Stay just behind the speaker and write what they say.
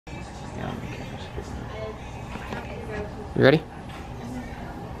You ready?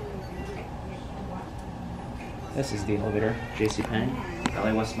 This is the elevator, JcPenney,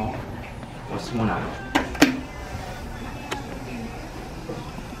 LA West Mall, West Moines IA.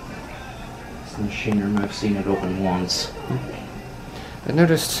 It's the machine room. I've seen it open once. I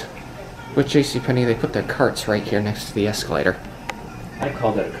noticed with JcPenney they put their carts right here next to the escalator. I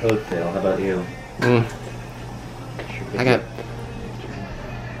call that a code fail. How about you? I got...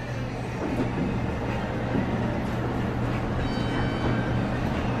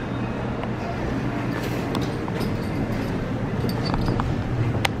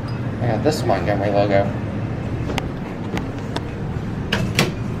 Yeah, this Montgomery logo.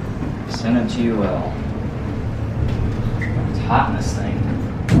 Send it to you well. It's hot in this thing.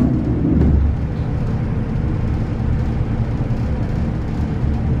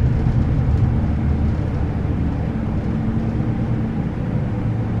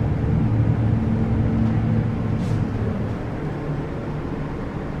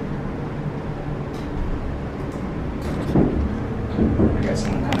 I got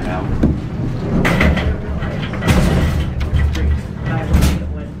someone coming out.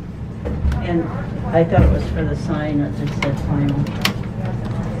 And I thought it was for the sign that just said final.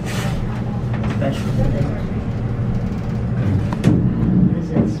 Special today. What does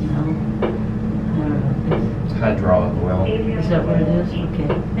that smell? I don't know. It's hydraulic oil. Is that what it is? Okay,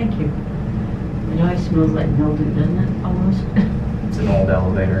 thank you. It always smells like mildew, doesn't it? Almost. It's an old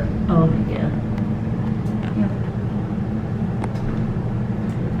elevator. Oh, yeah.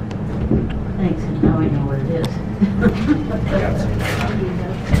 Thanks, and now I know what it is. Got some.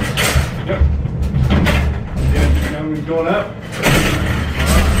 Yep. Yeah, numbers going up.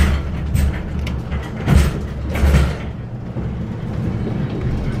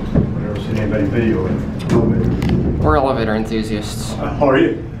 I've never seen anybody video it. We're elevator enthusiasts. How are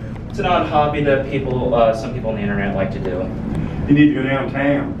you? It's an odd hobby that some people on the internet like to do. You need to go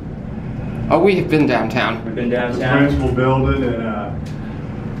downtown. Oh, we have been downtown. We've been The downtown. principal building and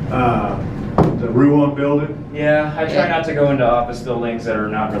the Ruan building. Yeah, I try not to go into office buildings that are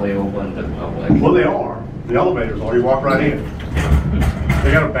not really open to the public. Well, they are. The elevators are. You walk right in.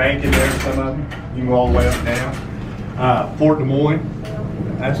 They got a bank in there, some of them. You can go all the way up and down. Fort Des Moines.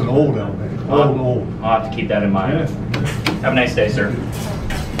 That's an old elevator. Old. I'll have to keep that in mind. Yeah. Have a nice day, sir.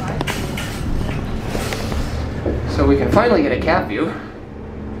 So we can finally get a cat view.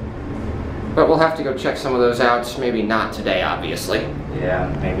 But we'll have to go check some of those out. Maybe not today, obviously. Yeah,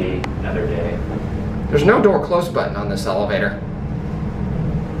 maybe another day. There's no door close button on this elevator.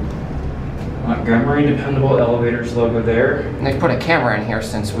 Montgomery Dependable Elevators logo there. And they put a camera in here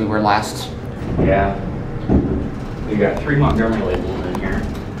since we were last. Yeah. We got 3 Montgomery labels in here.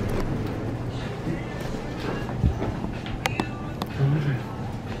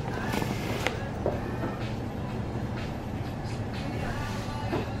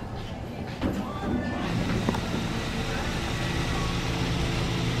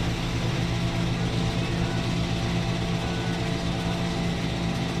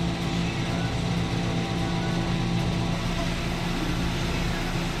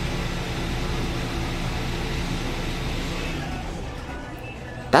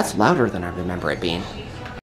 That's louder than I remember it being.